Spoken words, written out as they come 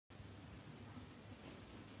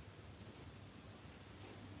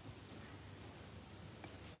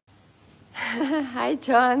Hi,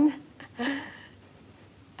 John.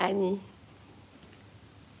 Annie.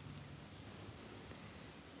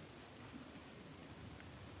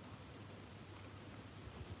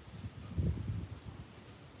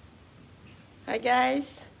 Hi,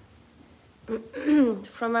 guys.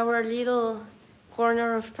 From our little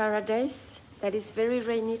corner of paradise that is very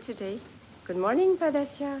rainy today. Good morning,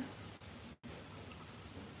 Padasya.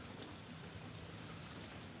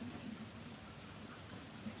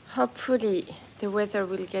 Hopefully, the weather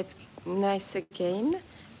will get nice again.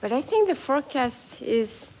 But I think the forecast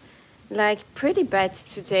is like pretty bad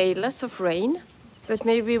today, lots of rain. But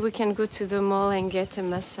maybe we can go to the mall and get a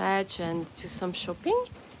massage and do some shopping.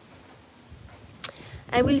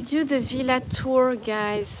 I will do the villa tour,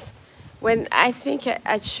 guys. When I think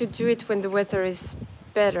I should do it when the weather is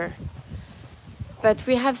better. But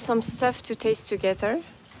we have some stuff to taste together.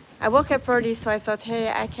 I woke up early, so I thought, hey,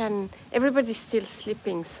 I can. Everybody's still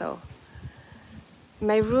sleeping, so.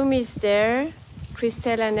 My room is there.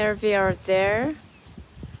 Christelle and Hervé are there.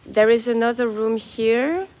 There is another room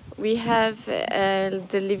here. We have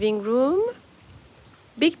the living room.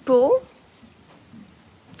 Big pool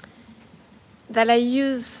that I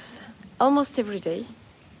use almost every day.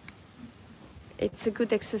 It's a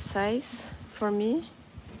good exercise for me.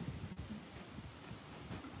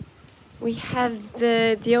 We have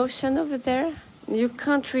the ocean over there. You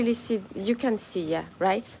can't really see, you can see, yeah,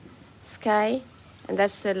 right? Sky, and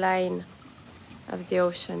that's the line of the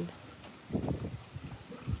ocean.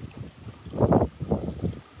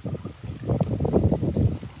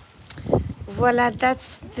 Voila,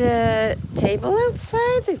 that's the table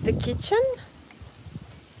outside, the kitchen.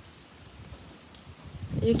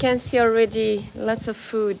 You can see already lots of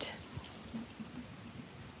food.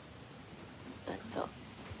 So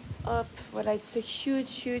up, well, it's a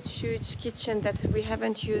huge, huge, huge kitchen that we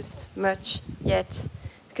haven't used much yet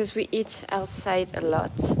because we eat outside a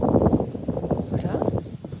lot. Voilà.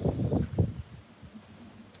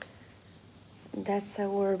 That's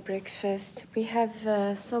our breakfast. We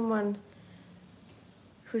have someone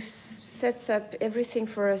who sets up everything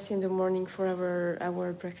for us in the morning for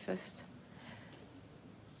our breakfast.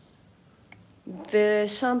 The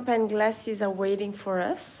champagne glasses are waiting for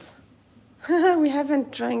us. We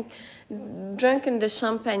haven't drunken the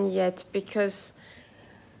champagne yet because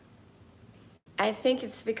I think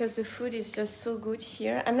it's because the food is just so good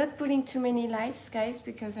here. I'm not putting too many lights, guys,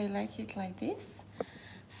 because I like it like this.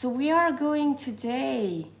 So we are going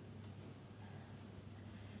today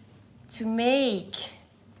to make,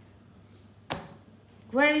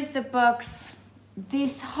 where is the box?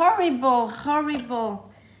 This horrible,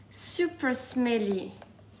 horrible, super smelly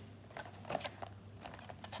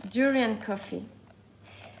Durian coffee.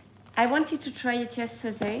 I wanted to try it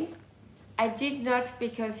yesterday. I did not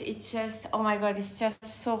because it just, oh my God, it's just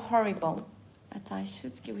so horrible. But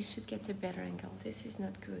we should get a better angle. This is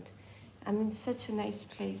not good. I'm in such a nice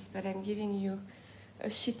place, but I'm giving you a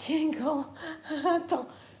shitty angle.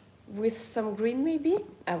 With some green maybe.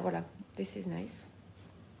 Ah, voila, this is nice.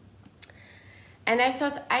 And I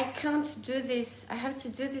thought I can't do this. I have to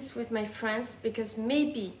do this with my friends because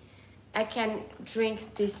maybe I can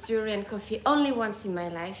drink this durian coffee only once in my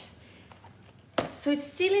life. So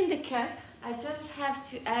it's still in the cup. I just have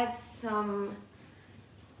to add some.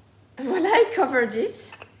 Well, I covered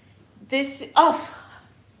it. This, oh,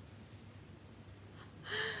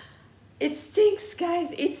 it stinks,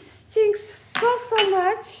 guys. It stinks so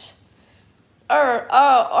much.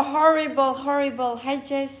 Oh, horrible, horrible. Hi,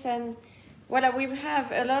 Jason. Well, we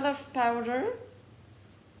have a lot of powder.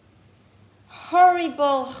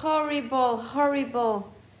 Horrible, horrible,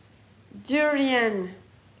 horrible durian.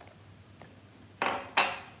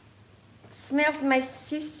 Smells my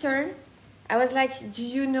sister. I was like, do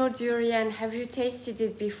you know durian? Have you tasted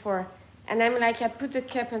it before? And I'm like, I put the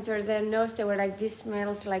cup under their nose. They were like, this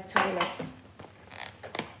smells like toilets.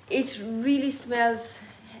 It really smells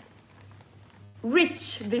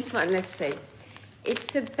rich, this one, let's say.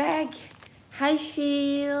 It's a bag. Hi,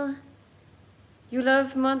 Phil. You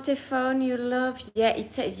love Montefon, you love, yeah,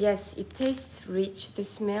 yes, it tastes rich. The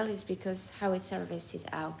smell is because how it's harvested.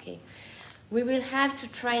 Ah, okay. We will have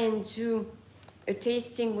to try and do a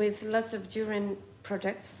tasting with lots of durian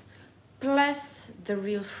products, plus the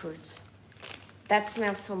real fruit. That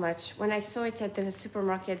smells so much. When I saw it at the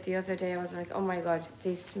supermarket the other day, I was like, oh my God,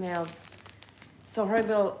 this smells so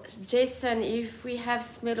horrible. Jason, if we have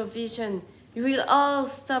smell-o-vision, you will all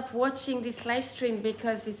stop watching this live stream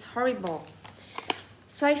because it's horrible.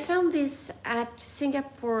 So I found this at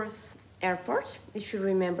Singapore's airport, if you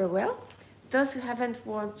remember well. Those who haven't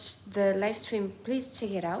watched the live stream, please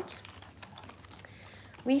check it out.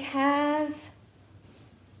 We have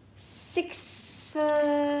 6,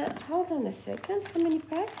 hold on a second, how many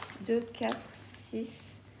packs? 2, 4,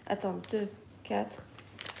 6, attends, 2, 4,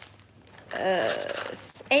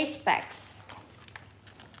 8 packs.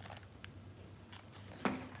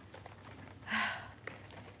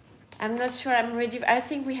 I'm not sure I'm ready. I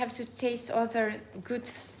think we have to taste other good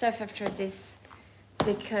stuff after this,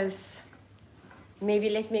 because maybe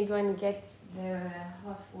let me go and get the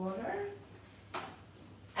hot water.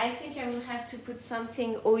 I think I will have to put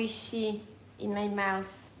something oishi in my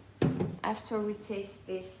mouth after we taste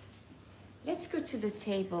this. Let's go to the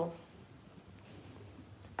table.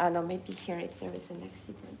 Oh no, maybe here if there is an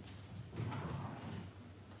accident.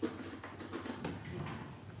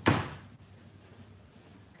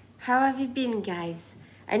 How have you been, guys?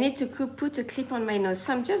 I need to put a clip on my nose,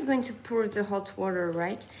 so I'm just going to pour the hot water,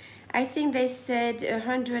 right? I think they said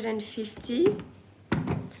 150.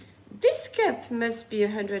 This cup must be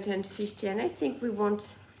 150, and I think we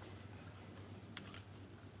want...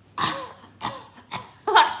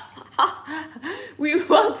 we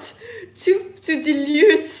want to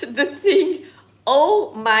dilute the thing.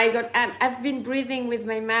 Oh my God, I've been breathing with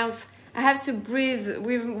my mouth. I have to breathe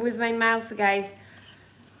with my mouth, guys.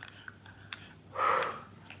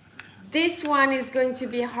 This one is going to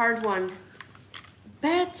be a hard one,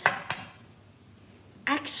 but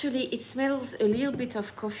actually it smells a little bit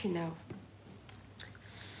of coffee now.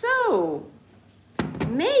 So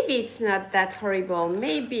maybe it's not that horrible.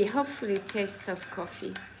 Maybe, hopefully it tastes of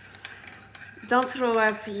coffee. Don't throw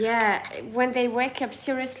up. Yeah, when they wake up,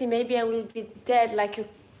 seriously, maybe I will be dead like a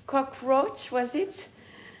cockroach, was it?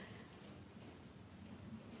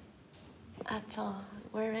 Attends,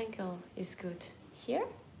 where angle is good? Here?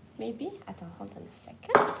 Maybe? Attends, hold on a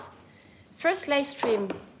second. First live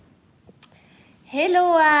stream.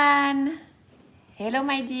 Hello, Anne. Hello,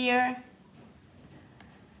 my dear.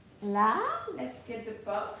 Là, let's get the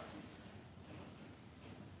box.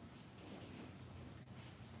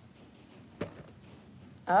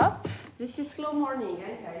 Up. This is slow morning,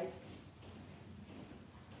 guys.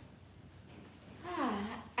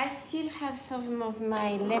 I still have some of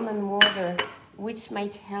my lemon water, which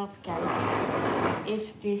might help, guys,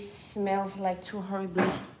 if this smells like too horribly.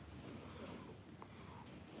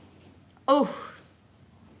 Oh,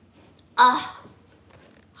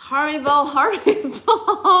 horrible,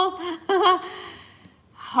 horrible,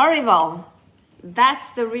 horrible.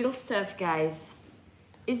 That's the real stuff, guys.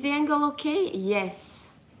 Is the angle okay? Yes.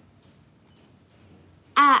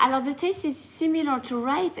 Alors the taste is similar to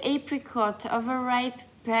ripe apricot, overripe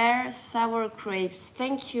pear, sour grapes.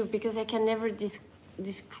 Thank you, because I can never it's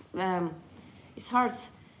hard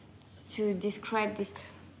to describe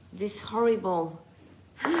this horrible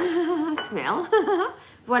smell.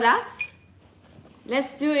 Voila.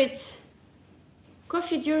 Let's do it.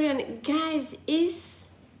 Coffee durian, guys,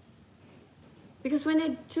 is because when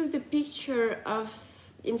I took the picture of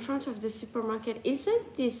in front of the supermarket,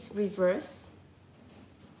 isn't this reverse?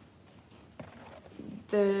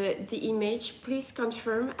 The image, please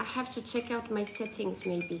confirm. I have to check out my settings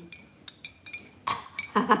maybe.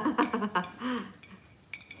 And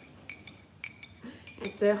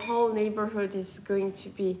the whole neighborhood is going to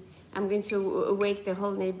be, I'm going to awake the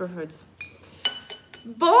whole neighborhood.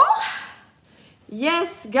 Bon,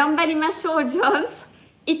 yes, Gambarimashou Jones,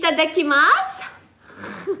 itadakimasu.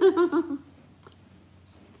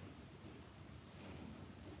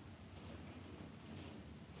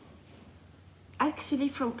 Actually,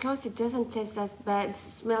 from close, it doesn't taste that bad,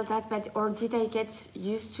 smell that bad, or did I get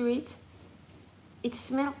used to it? It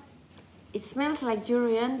smells like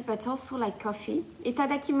durian, but also like coffee.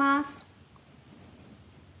 Itadakimasu.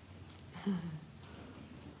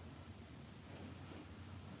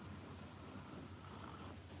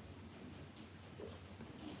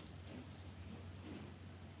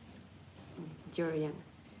 Durian.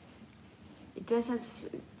 It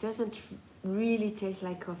doesn't really taste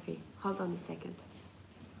like coffee. Hold on a second.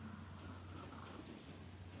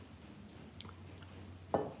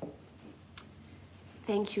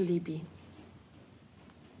 Thank you, Libby.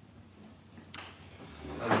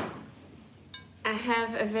 I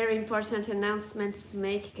have a very important announcement to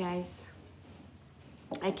make, guys.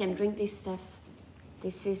 I can drink this stuff.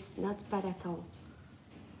 This is not bad at all.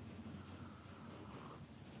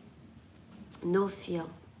 No feel.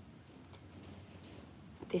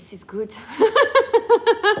 This is good.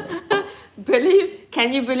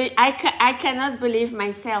 Can you believe? I cannot believe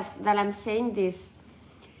myself that I'm saying this.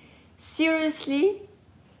 Seriously,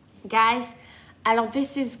 guys, alors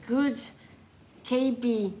this is good.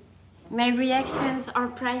 KB, my reactions are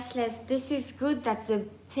priceless. This is good that the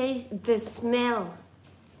taste, the smell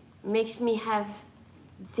makes me have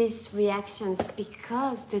these reactions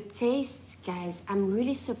because the taste, guys, I'm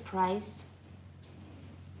really surprised.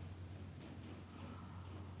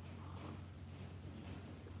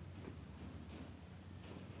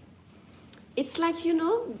 It's like, you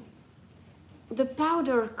know, the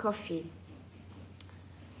powder coffee,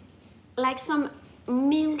 like some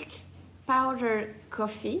milk powder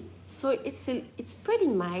coffee. So it's pretty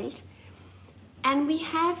mild. And we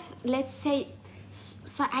have, let's say,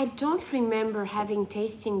 so I don't remember having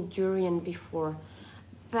tasting durian before,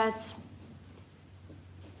 but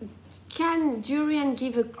can durian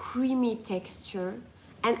give a creamy texture?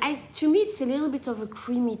 And to me, it's a little bit of a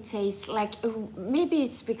creamy taste. Like maybe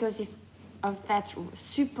it's because of that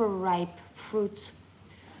super ripe fruit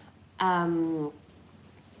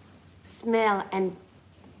smell and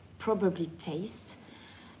probably taste.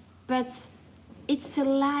 But it's a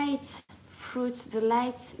light fruit, the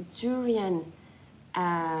light durian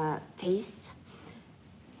taste.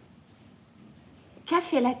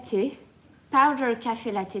 Cafe latte, powder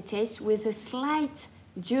cafe latte taste with a slight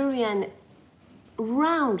durian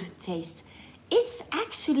round taste. It's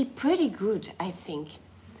actually pretty good, I think.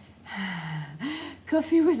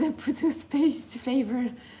 Coffee with a toothpaste flavor.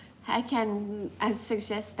 I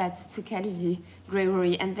suggest that to Khalidi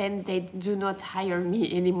Gregory, and then they do not hire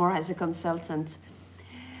me anymore as a consultant.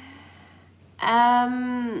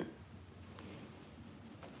 I'm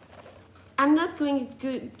not going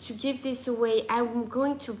to give this away. I'm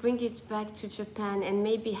going to bring it back to Japan and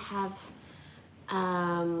maybe have,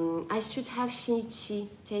 I should have Shinichi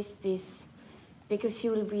taste this because he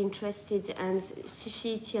will be interested, and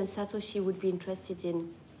Shinichi and Satoshi would be interested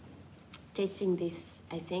in tasting this,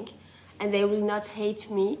 I think. And they will not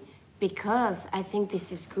hate me because I think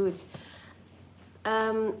this is good.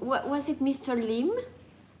 What was it, Mr. Lim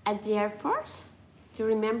at the airport? Do you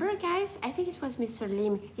remember, guys? I think it was Mr.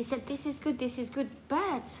 Lim. He said, this is good,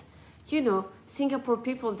 but, you know, Singapore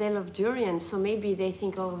people, they love durian, so maybe they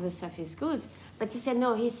think all of the stuff is good. But he said,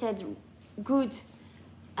 no, he said, good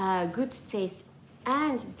taste.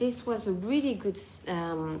 And this was a really good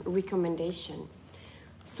recommendation.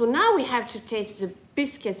 So now we have to taste the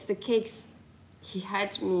biscuits, the cakes he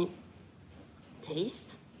had me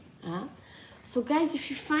taste. So guys,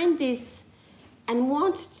 if you find this and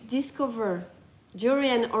want to discover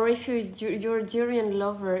durian, or if you're a durian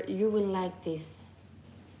lover, you will like this.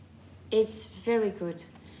 It's very good.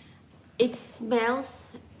 It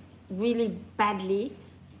smells really badly,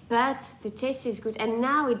 but the taste is good. And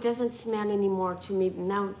now it doesn't smell anymore to me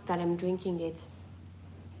now that I'm drinking it.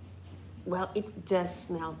 Well, it does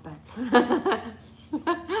smell, but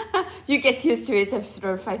you get used to it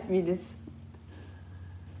after 5 minutes.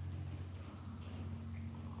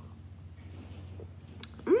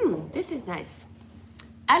 This is nice.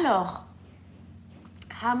 Alors,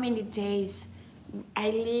 how many days?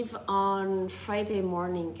 I leave on Friday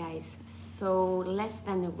morning, guys, so less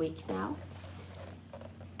than a week now.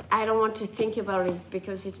 I don't want to think about it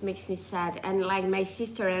because it makes me sad. And like my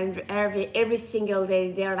sister and Hervé, every single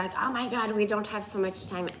day, they're like, oh my God, we don't have so much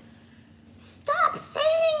time. Stop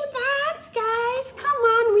saying that, guys. Come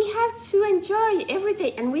on, we have to enjoy every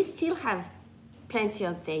day. And we still have plenty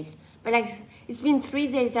of days. But like, it's been 3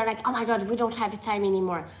 days, they're like, oh my God, we don't have time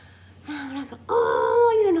anymore. I'm like,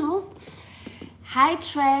 oh, you know. High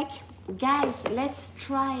track. Guys, let's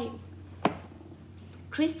try.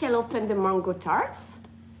 Christelle opened the mango tarts.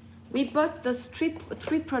 We bought those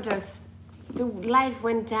three products. The live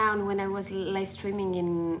went down when I was live streaming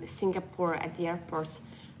in Singapore at the airport.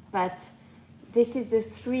 But this is the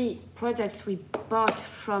 3 products we bought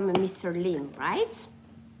from Mr. Lim, right?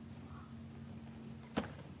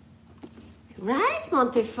 Right,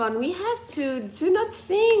 Montefon, we have to do not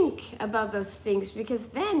think about those things because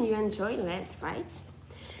then you enjoy less, right?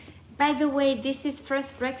 By the way, this is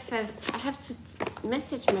first breakfast. I have to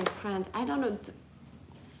message my friend. I don't know.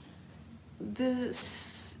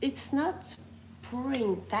 It's not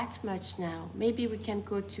pouring that much now. Maybe we can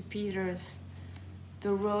go to Peter's,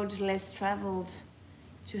 the road less traveled,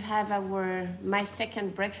 to have my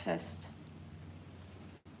second breakfast.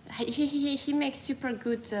 He makes super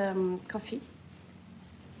good coffee.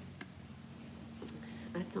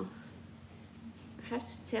 Attends. I have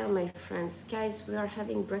to tell my friends, guys, we are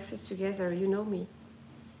having breakfast together, you know me.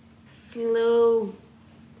 Slow.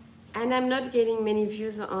 And I'm not getting many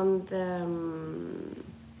views on the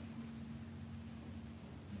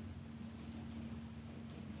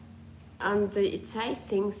Thai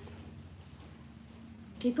things.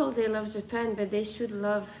 People, they love Japan, but they should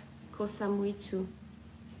love Koh Samui too.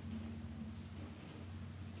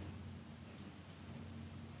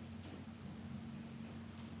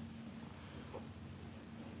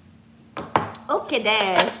 Okay,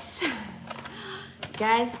 this.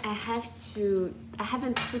 Guys, I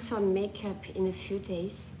haven't put on makeup in a few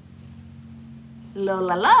days.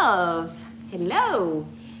 Lola Love, hello.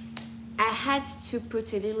 I had to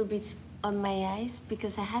put a little bit on my eyes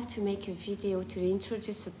because I have to make a video to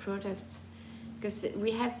introduce a product, because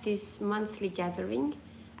we have this monthly gathering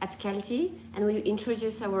at Caldi and we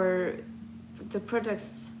introduce the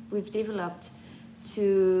products we've developed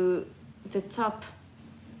to the top,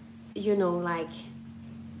 you know, like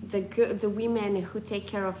the women who take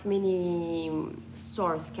care of many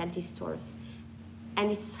stores, Caldi stores. And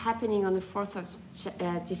it's happening on the 4th of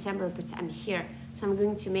December, but I'm here, so I'm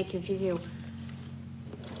going to make a video.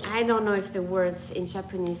 I don't know if the words in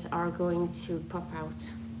Japanese are going to pop out.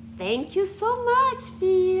 Thank you so much,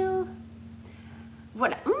 Phil.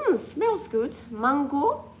 Voilà, smells good.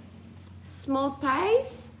 Mango, small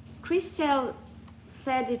pies. Christelle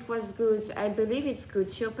said it was good. I believe it's good.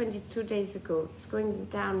 She opened it 2 days ago. It's going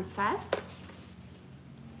down fast.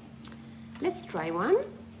 Let's try one.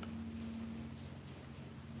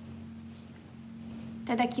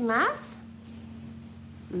 Tadakimasu.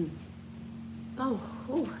 Oh,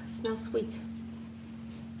 smells sweet.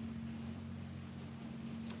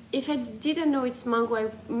 If I didn't know it's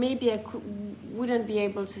mango, maybe I wouldn't be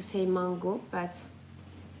able to say mango, but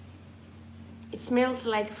it smells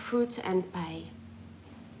like fruit and pie.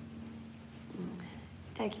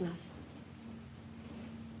 Tadakimasu.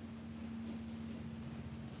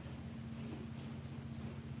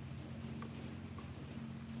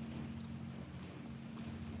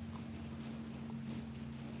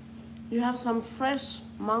 You have some fresh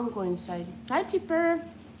mango inside. Hi, Tipper.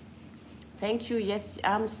 Thank you. Yes,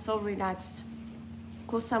 I'm so relaxed.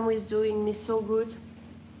 Kosamu is doing me so good.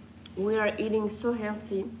 We are eating so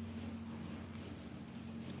healthy.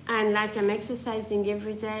 And like I'm exercising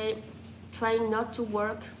every day, trying not to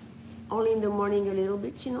work, only in the morning a little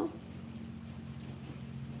bit, you know.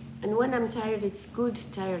 And when I'm tired, it's good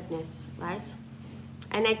tiredness, right?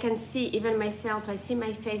 And I can see even myself, I see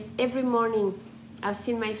my face every morning. I've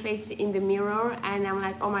seen my face in the mirror and I'm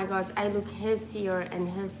like, oh my God, I look healthier and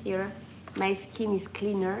healthier. My skin is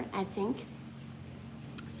cleaner, I think.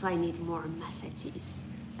 So I need more massages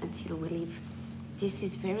until we leave. This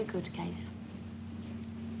is very good, guys.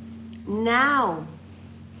 Now,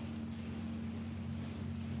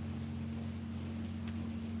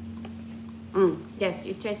 yes,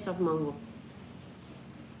 it tastes of mango.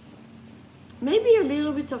 Maybe a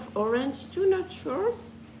little bit of orange too, not sure.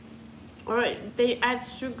 Or they add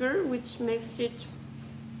sugar, which makes it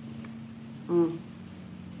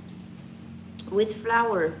with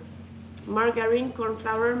flour, margarine, corn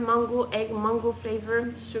flour, mango, egg, mango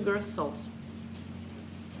flavor, sugar, salt.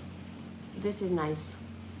 This is nice.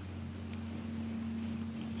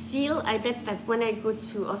 Phil, I bet that when I go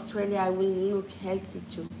to Australia, I will look healthy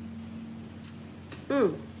too.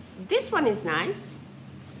 This one is nice.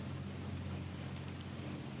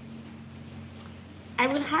 I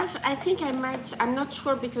will have, I think I might, I'm not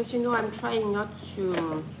sure because, you know, I'm trying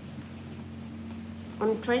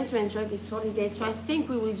to enjoy this holiday. So I think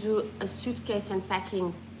we will do a suitcase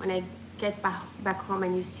unpacking when I get back home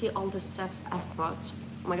and you see all the stuff I've bought.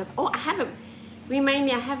 Oh my God. Oh, remind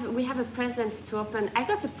me, we have a present to open. I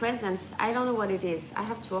got a present. I don't know what it is. I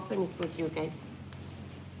have to open it with you guys.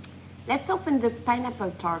 Let's open the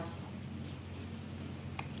pineapple tarts.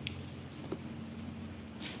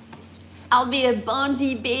 I'll be a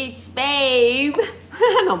Bondi Beach babe.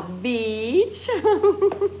 No, beach.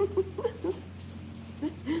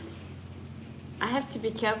 I have to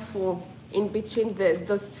be careful in between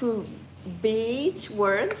those two beach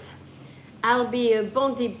words. I'll be a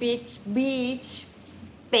Bondi Beach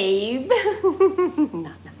babe.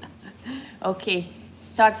 No. Okay,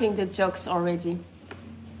 starting the jokes already.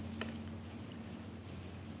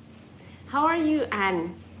 How are you,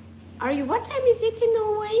 Anne? What time is it in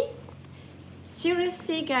Norway?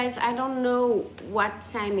 Seriously, guys, I don't know what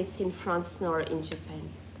time it's in France nor in Japan.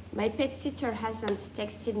 My pet sitter hasn't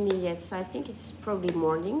texted me yet, so I think it's probably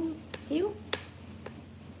morning still.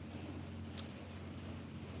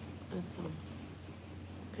 Attends.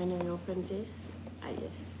 Can I open this? Ah,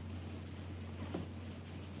 yes.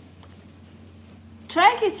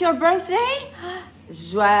 Trek, it's your birthday?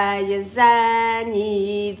 Joyeux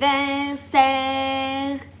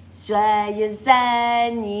anniversaire! Joyeux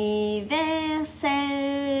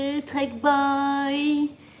anniversaire, Trek Boy!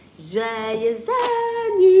 Joyeux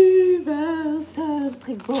anniversaire,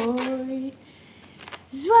 Trek Boy!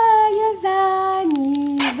 Joyeux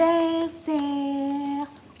anniversaire!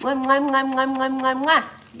 Mouah, mouah, mouah, mouah, mouah, mouah, mouah.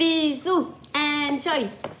 Bisous! Enjoy!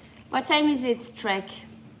 What time is it, Trek?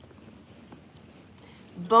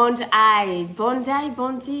 Bondi.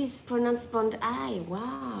 Bondi is pronounced Bondi.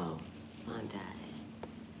 Wow. Bondi.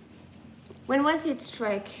 When was it,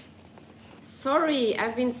 Trek? Sorry,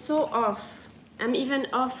 I've been so off. I'm even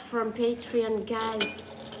off from Patreon, guys.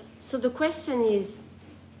 So the question is,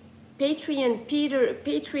 Patreon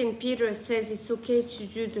Peter says it's okay to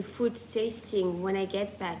do the food tasting when I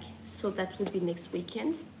get back. So that would be next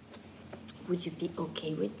weekend. Would you be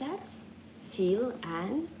okay with that? Phil,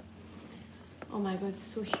 Anne? Oh my God, it's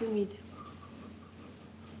so humid.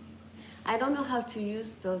 I don't know how to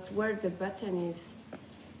use those, where the button is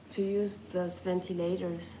to use those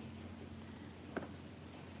ventilators.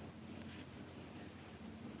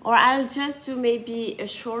 Or I'll just do maybe a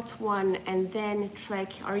short one and then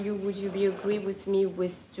Trek. Would you be agree with me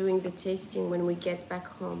with doing the tasting when we get back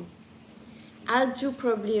home? I'll do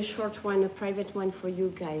probably a short one, a private one for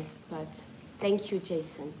you guys, but thank you,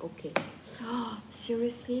 Jason. Okay. Oh,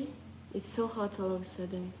 seriously? It's so hot all of a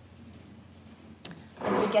sudden.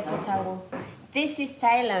 And we get a towel. This is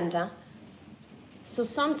Thailand, huh? So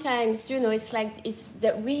sometimes, you know, it's like, it's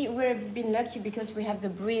that we've been lucky because we have the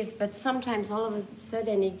breeze, but sometimes all of a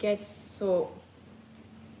sudden it gets so...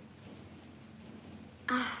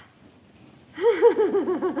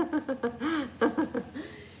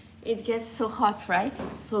 It gets so hot, right?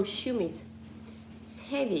 So humid. It's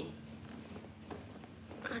heavy.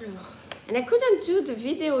 I don't know. And I couldn't do the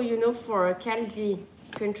video, you know, for Caldi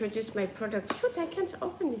to introduce my product. Shoot, I can't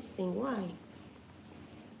open this thing. Why?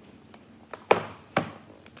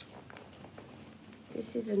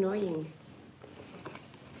 This is annoying.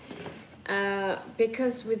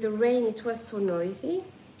 Because with the rain, it was so noisy.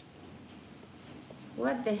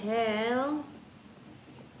 What the hell?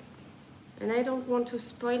 And I don't want to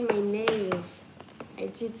spoil my nails. I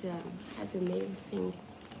did had a nail thing.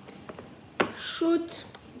 Shoot.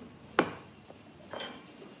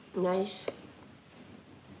 Knife.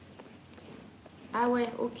 Ah, ouais,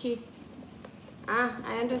 okay. Ah,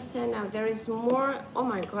 I understand now. There is more. Oh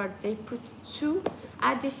my God, they put two.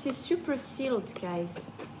 Ah, this is super sealed, guys.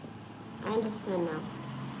 I understand now.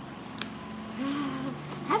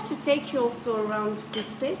 I have to take you also around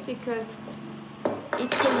this place because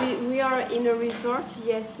it's we are in a resort.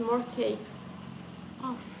 Yes, more tape.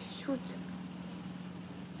 Oh, shoot.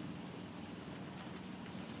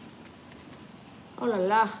 Oh la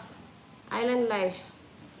la. Island life.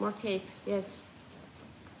 More tape, yes.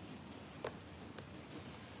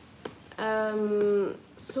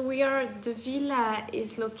 So we are, the villa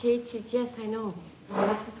is located, yes, I know.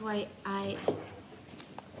 This is why I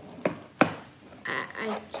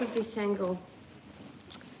took this angle.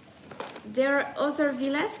 There are other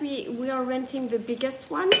villas. We are renting the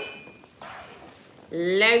biggest one.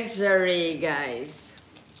 Luxury, guys.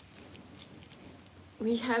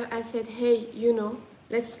 We have, I said, hey, you know,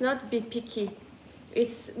 let's not be picky.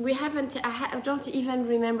 We haven't, I don't even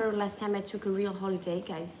remember last time I took a real holiday,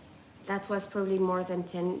 guys. That was probably more than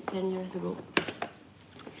 10 years ago.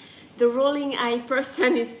 The rolling eye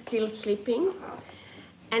person is still sleeping.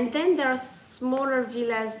 And then there are smaller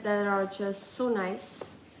villas that are just so nice.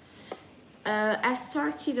 I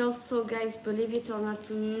started also, guys, believe it or not,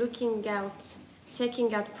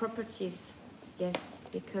 checking out properties. Yes,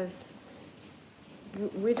 because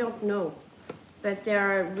we don't know. But there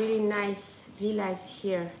are really nice villas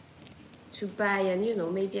here to buy, and you know,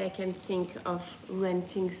 maybe I can think of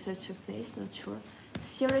renting such a place, not sure.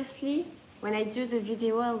 Seriously, when I do the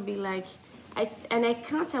video, I'll be like, I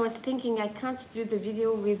was thinking I can't do the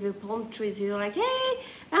video with the palm trees, you know, like, hey,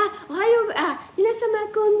 ohayo,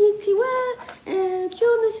 minasama konnichiwa,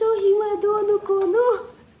 kyou no shouhin wa dou no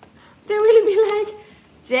kono. They will be like,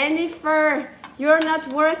 Jennifer, you're not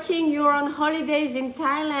working, you're on holidays in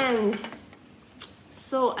Thailand.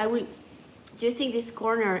 So I will, do you think this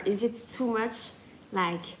corner, is it too much?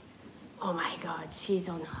 Like, oh my God, she's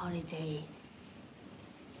on holiday.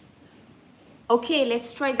 Okay,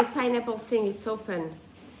 let's try the pineapple thing, it's open.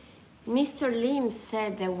 Mr. Lim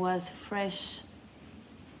said there was fresh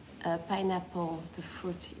pineapple, the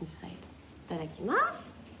fruit inside.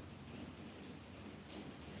 Itadakimasu.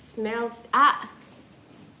 Smells,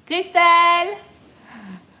 Crystal!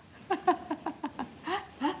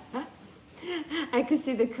 I could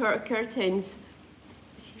see the curtains.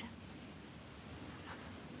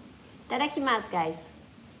 Itadakimasu, guys.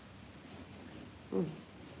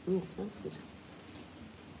 It smells good.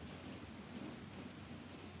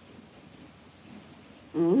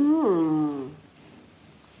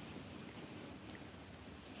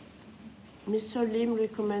 Mr. Lim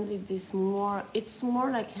recommended this more. It's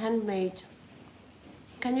more like handmade.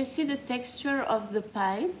 Can you see the texture of the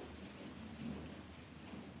pie?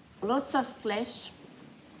 Lots of flesh.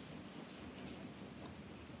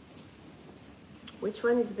 Which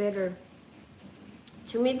one is better?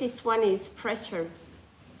 To me, this one is fresher.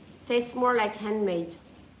 Tastes more like handmade.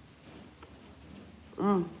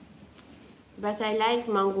 But I like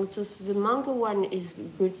mango too. So the mango one is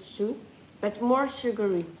good too, but more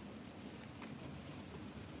sugary.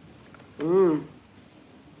 You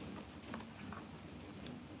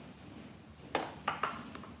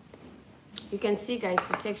can see, guys,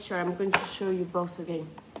 the texture. I'm going to show you both again.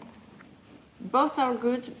 Both are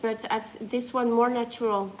good, but this one more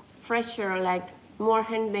natural, fresher, like more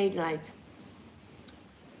handmade like.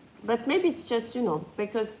 But maybe it's just, you know,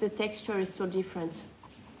 because the texture is so different.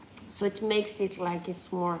 So it makes it like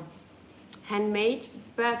it's more handmade,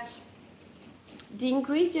 but the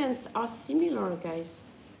ingredients are similar, guys.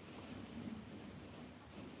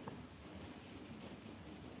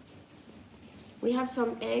 We have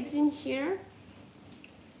some eggs in here.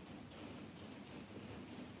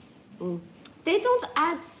 They don't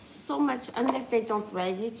add so much unless they don't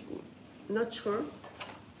write it. Not sure.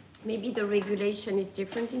 Maybe the regulation is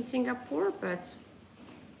different in Singapore, but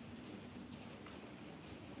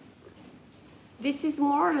this is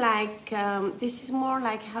more like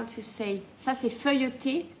how to say. Ça c'est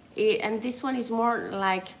feuilleté, and this one is more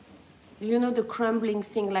like, you know, the crumbling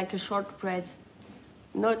thing, like a shortbread.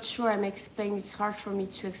 Not sure I'm explaining. It's hard for me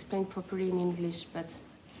to explain properly in English, but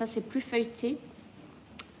ça c'est plus feuilleté.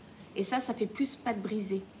 Et ça fait plus pâte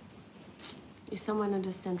brisée. If someone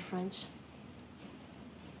understands French.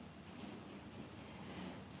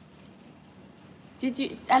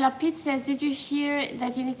 Alors Pete says, did you hear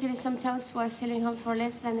that in Italy some towns were selling home for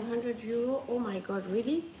less than 100 euro? Oh my God,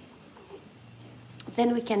 really?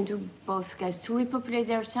 Then we can do both, guys. To repopulate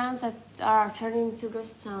their towns that are turning into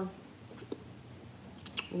ghost town.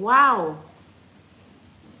 Wow.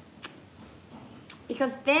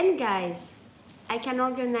 Because then, guys, I can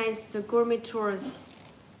organize the gourmet tours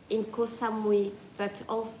in Koh Samui, but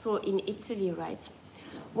also in Italy, right?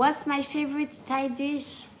 What's my favorite Thai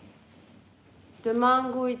dish? The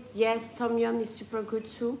mango, yes, tom yum is super good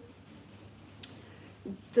too.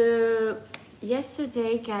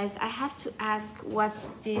 Yesterday, guys, I have to ask what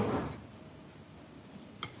this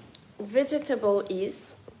vegetable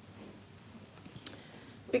is,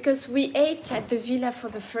 because we ate at the villa for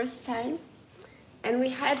the first time, and we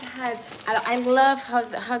had I love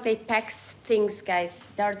how they pack things,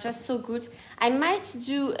 guys. They are just so good. I might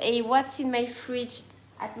do a what's in my fridge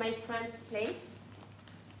at my friend's place.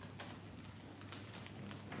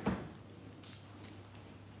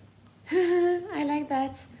 I like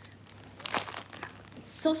that.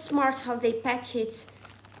 It's so smart how they pack it.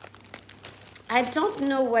 I don't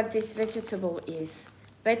know what this vegetable is,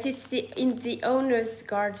 but it's in the owner's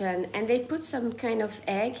garden, and they put some kind of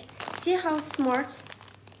egg. See how smart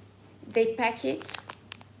they pack it?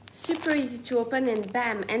 Super easy to open, and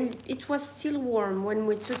bam, and it was still warm when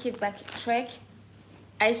we took it back trek.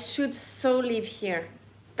 I should so live here,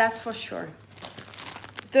 that's for sure.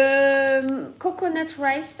 The coconut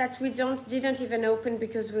rice that we didn't even open,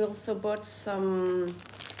 because we also bought some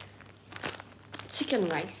chicken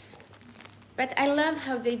rice. But I love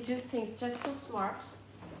how they do things, just so smart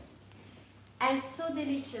and so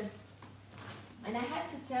delicious. And I have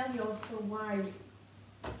to tell you also why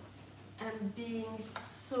I'm being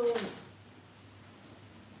so...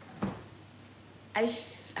 I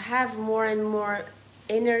have more and more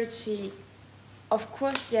energy. Of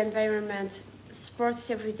course, the environment, sports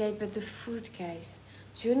every day, but the food, guys.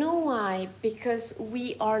 Do you know why? Because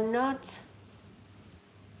we are not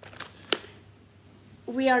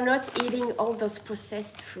eating all those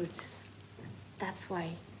processed foods. That's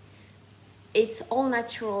why. It's all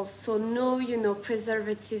natural, so no, you know,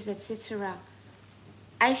 preservatives, etc.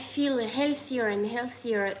 I feel healthier and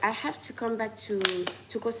healthier. I have to come back to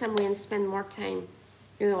Koh Samui and spend more time.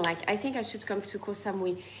 You know, like, I think I should come to Koh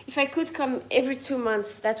Samui. If I could come every 2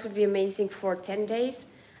 months, that would be amazing for 10 days.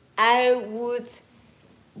 I would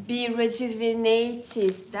be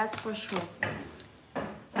rejuvenated, that's for sure.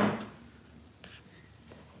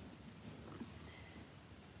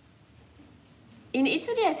 In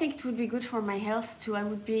Italy, I think it would be good for my health too.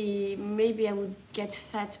 Maybe I would get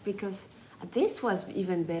fat, because this was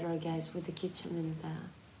even better, guys, with the kitchen and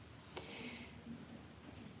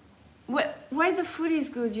where the food is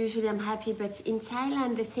good, usually I'm happy. But in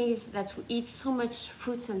Thailand, the thing is that we eat so much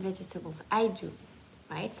fruits and vegetables. I do,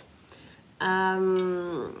 right?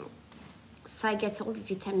 So I get all the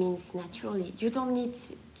vitamins naturally. You don't need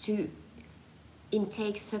to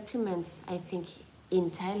intake supplements, I think,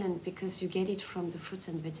 in Thailand, because you get it from the fruits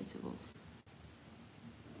and vegetables.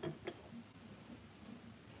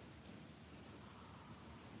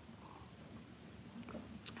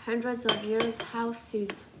 Hundreds of years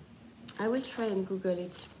houses. I will try and Google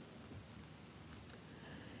it.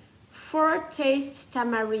 Foretaste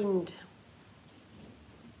tamarind.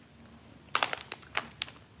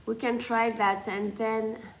 We can try that, and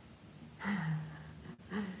then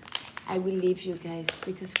I will leave you guys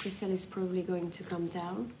because Crystal is probably going to come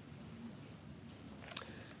down.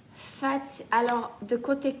 Fat, alors, the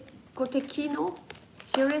cotechino,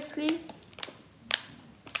 seriously,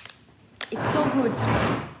 it's so good.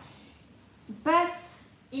 But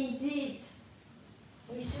indeed,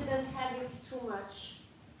 we shouldn't have it too much.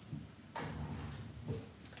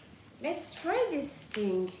 Let's try this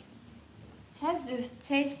thing. It has the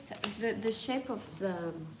taste, the shape of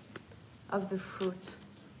the fruit.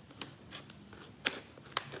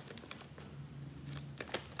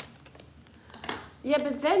 Yeah,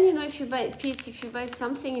 but then, you know, if you buy, Pete, if you buy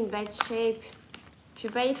something in bad shape, if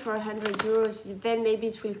you buy it for 100 euros, then maybe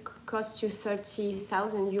it will cost you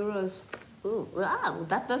 30,000 euros. Ooh, wow,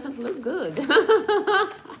 that doesn't look good.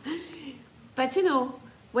 But, you know,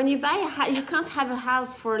 when you buy a house, you can't have a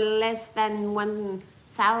house for less than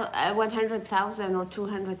 100,000 or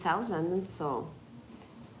 200,000, so.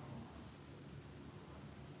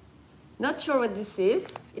 Not sure what this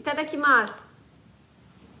is. Itadakimasu.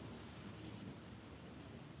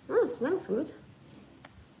 Oh, it smells good.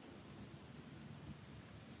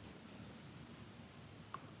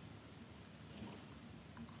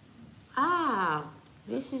 Ah,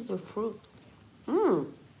 this is the fruit.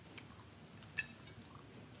 Mmm.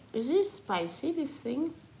 Is this spicy, this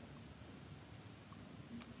thing?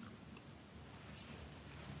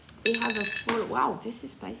 We have a small, wow, this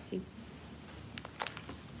is spicy.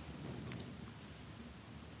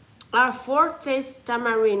 Foretaste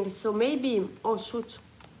tamarind, so maybe, oh shoot.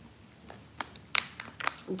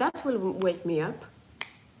 That will wake me up.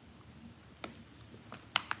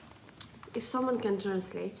 If someone can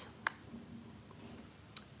translate.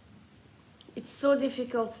 It's so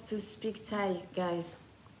difficult to speak Thai, guys.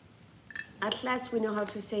 At last we know how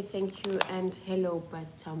to say thank you and hello,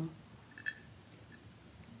 but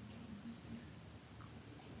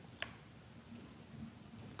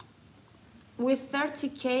with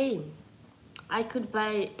 30K, I could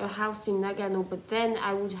buy a house in Nagano, but then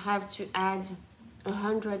I would have to add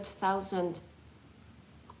 100,000.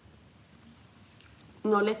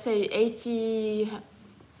 No, let's say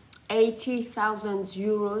 80,000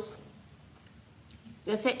 euros.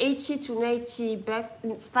 Let's say 80 to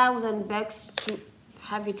 90,000 bucks to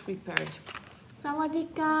have it repaired.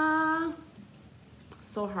 Sawadika.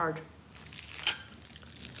 So hard.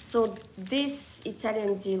 So this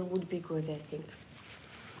Italian deal would be good, I think.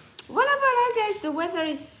 Voilà, guys, the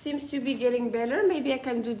weather seems to be getting better. Maybe I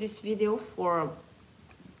can do this video for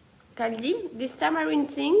Kaldi. This tamarind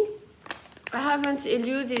thing, I haven't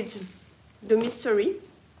eluded the mystery.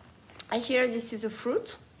 I hear this is a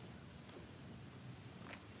fruit.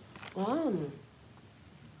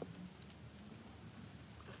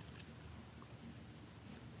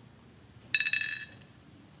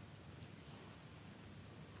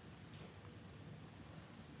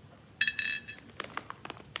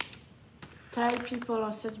 Thai people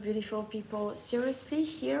are such beautiful people. Seriously,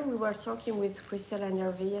 here we were talking with Crystal and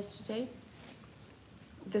Hervé yesterday.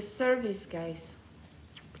 The service guys,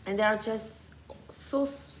 and they are just so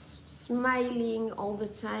smiling all the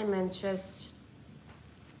time, and just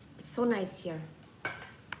it's so nice here.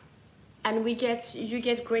 And you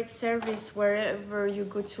get great service wherever you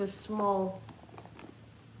go to a small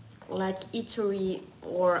like eatery,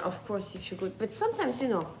 or of course if you go, but sometimes, you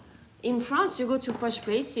know, in France you go to posh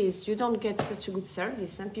places, you don't get such a good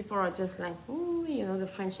service, and people are just like, oh, you know, the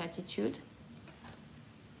French attitude.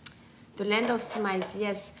 The land of smiles,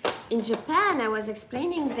 yes. In Japan, I was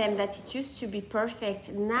explaining them that it used to be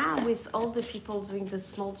perfect. Now, with all the people doing the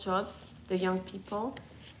small jobs, the young people,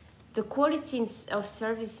 the quality of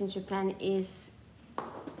service in Japan is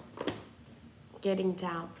getting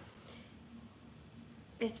down.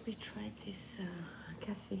 Let me try this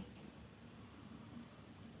coffee.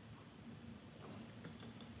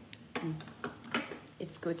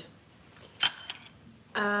 It's good.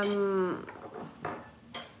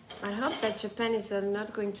 I hope that Japan is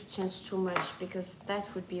not going to change too much, because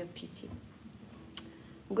that would be a pity.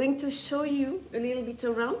 I'm going to show you a little bit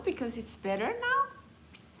around because it's better now.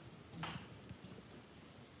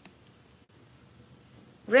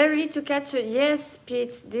 Rarely to catch a, yes,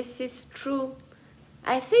 Pete, this is true.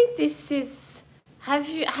 I think this is, have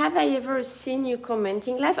I ever seen you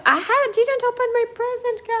commenting live? I didn't open my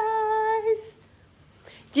present, guys.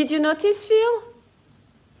 Did you notice, Phil?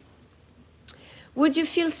 Would you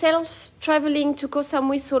feel self-traveling to Koh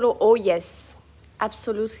Samui solo? Oh, yes,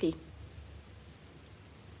 absolutely.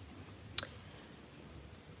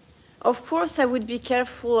 Of course, I would be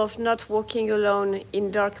careful of not walking alone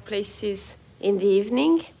in dark places in the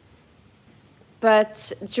evening.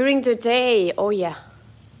 But during the day, oh yeah.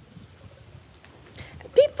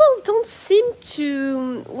 People don't seem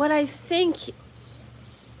to, what I think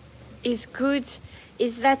is good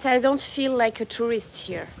is that I don't feel like a tourist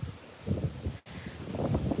here.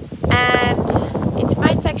 And it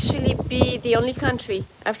might actually be the only country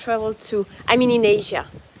I've traveled to, I mean in Asia.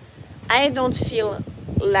 I don't feel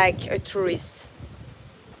like a tourist.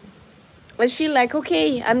 I feel like,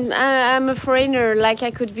 okay, I'm a foreigner, like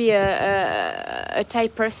I could be a Thai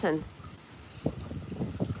person.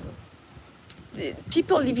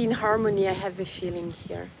 People live in harmony, I have the feeling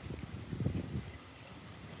here.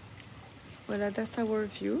 Voilà, that's our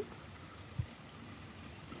view.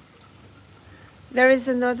 There is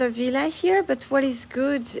another villa here, but what is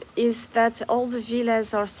good is that all the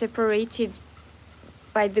villas are separated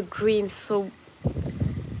by the green, so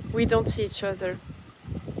we don't see each other.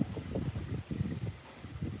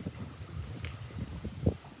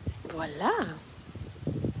 Voilà.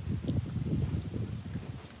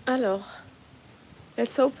 Alors,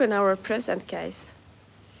 let's open our present, guys.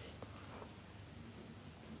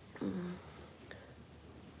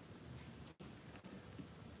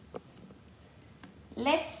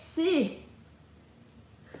 Let's see.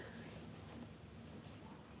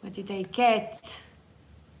 What did I get?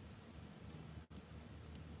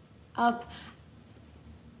 Up.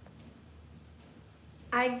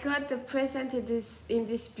 I got the present in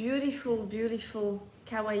this beautiful, beautiful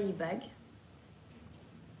kawaii bag.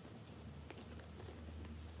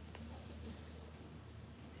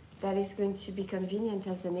 That is going to be convenient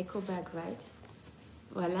as an eco bag, right?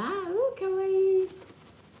 Voila, oh, kawaii.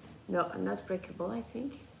 No, not breakable, I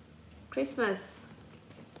think. Christmas.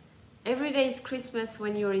 Every day is Christmas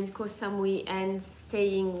when you're in Koh Samui and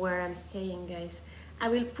staying where I'm staying, guys. I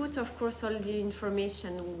will put, of course, all the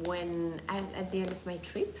information at the end of my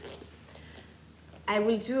trip. I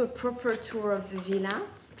will do a proper tour of the villa,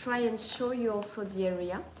 try and show you also the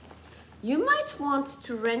area. You might want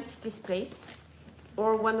to rent this place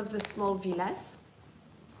or one of the small villas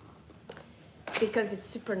because it's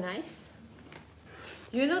super nice.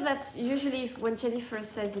 You know that usually when Jennifer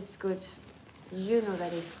says it's good, you know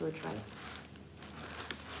that it's good, right?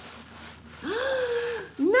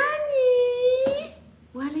 Nani!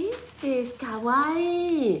 What is this?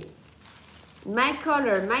 Kawaii! My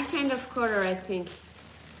color, my kind of color, I think.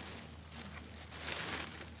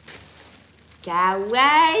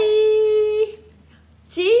 Kawaii!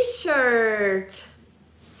 T-shirt!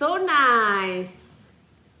 So nice!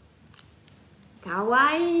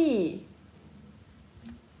 Kawaii!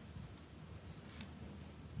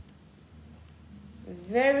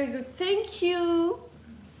 Very good. Thank you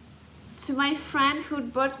to my friend who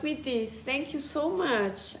bought me this. Thank you so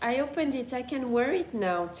much. I opened it. I can wear it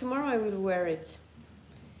now. Tomorrow I will wear it.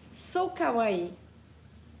 So kawaii.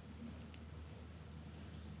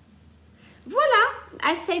 Voila.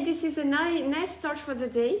 I say this is a nice start for the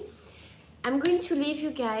day. I'm going to leave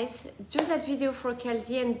you guys, do that video for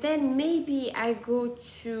Kaldi, and then maybe I go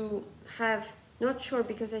to have, not sure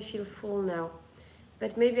because I feel full now,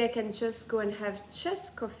 but maybe I can just go and have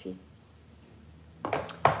just coffee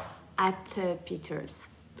at Peter's.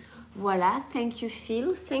 Voila, thank you,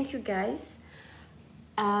 Phil. Thank you, guys.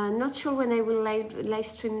 Not sure when I will live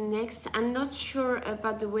stream next. I'm not sure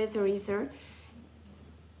about the weather either.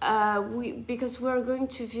 Because we're going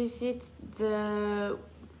to visit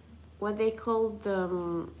what they call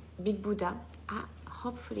the Big Buddha.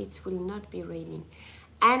 Hopefully it will not be raining.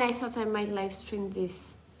 And I thought I might live stream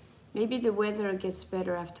this. Maybe the weather gets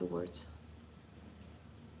better afterwards.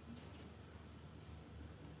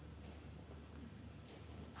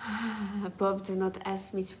 Bob, do not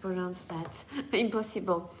ask me to pronounce that.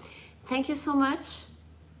 Impossible. Thank you so much.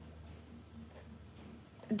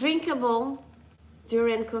 Drinkable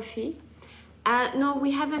Durian coffee. No,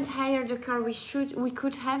 we haven't hired a car. We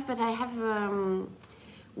could have, but I have.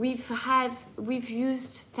 We've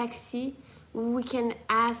used taxi. We can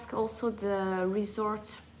ask also the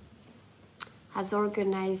resort has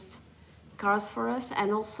organized cars for us,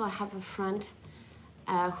 and also I have a friend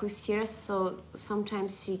who's here, so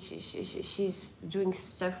sometimes she's doing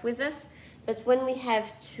stuff with us. But when we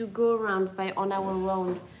have to go around on our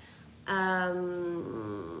own,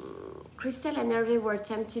 Christelle and Hervé were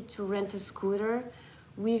tempted to rent a scooter.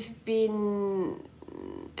 We've been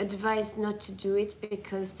advised not to do it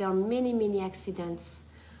because there are many accidents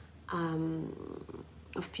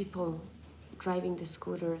of people driving the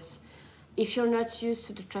scooters. If you're not used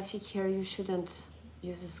to the traffic here, you shouldn't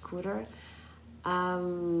use a scooter.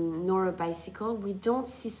 nor a bicycle. We don't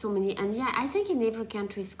see so many, and yeah, I think in every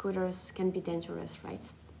country scooters can be dangerous, right?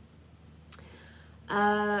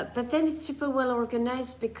 But then it's super well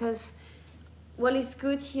organized because what is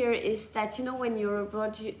good here is that, you know, when you're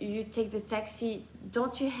abroad, you take the taxi,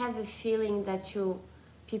 don't you have the feeling that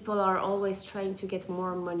people are always trying to get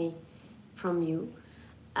more money from you?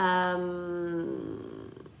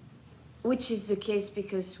 Which is the case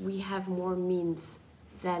because we have more means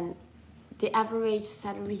than the average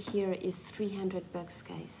salary here is $300,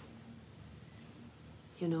 guys.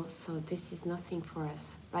 You know, so this is nothing for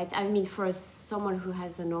us, right? I mean, for someone who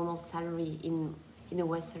has a normal salary in a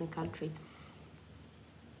Western country.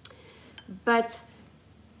 But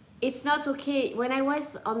it's not okay. When I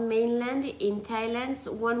was on mainland in Thailand,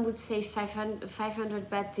 one would say 500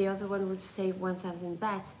 baht, the other one would say 1,000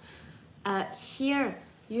 baht. Here,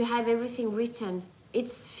 you have everything written.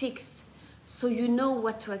 It's fixed. So you know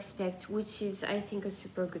what to expect, which is, I think, a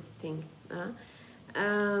super good thing.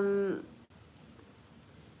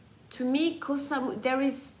 To me, Koh Samui, there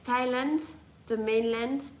is Thailand, the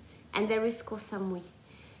mainland, and there is Koh Samui.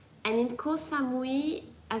 And in Koh Samui,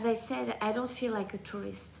 as I said, I don't feel like a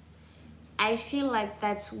tourist. I feel like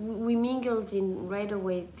that we mingled in right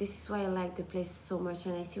away. This is why I like the place so much,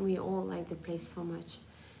 and I think we all like the place so much.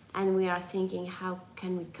 And we are thinking, how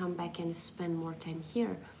can we come back and spend more time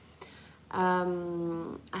here? I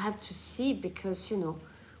have to see, because, you know,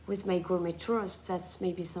 with my gourmet tours, that's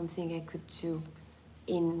maybe something I could do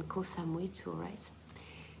in Koh Samui too, right?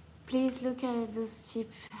 Please look at those cheap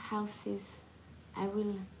houses. I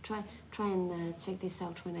will try and check this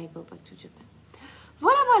out when I go back to Japan.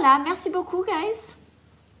 Voilà, merci beaucoup, guys.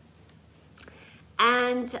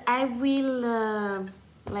 And I will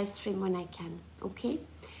live stream when I can, okay?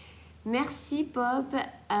 Merci, Bob,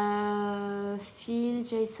 Phil,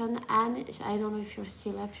 Jason, Anne. I don't know if you're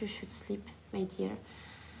still up. You should sleep, my dear.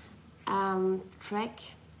 Trek.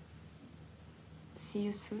 See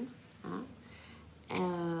you soon.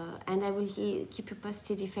 And I will keep you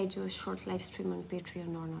posted if I do a short live stream on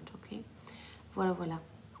Patreon or not, okay? Voilà.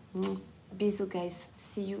 Bisous, guys.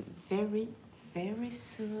 See you very, very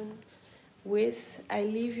soon. I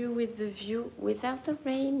leave you with the view without the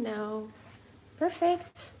rain now.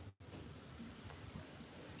 Perfect.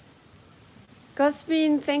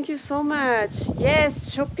 Cosmin, thank you so much.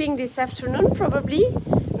 Yes, shopping this afternoon probably.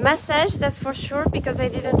 Massage, that's for sure, because I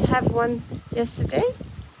didn't have one yesterday.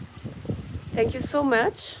 Thank you so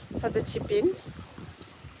much for the chip in.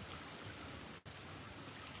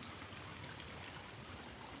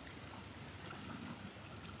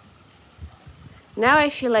 Now I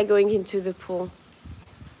feel like going into the pool.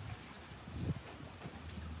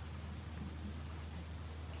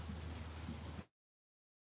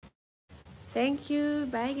 Thank you.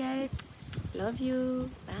 Bye, guys. Love you.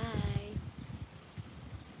 Bye.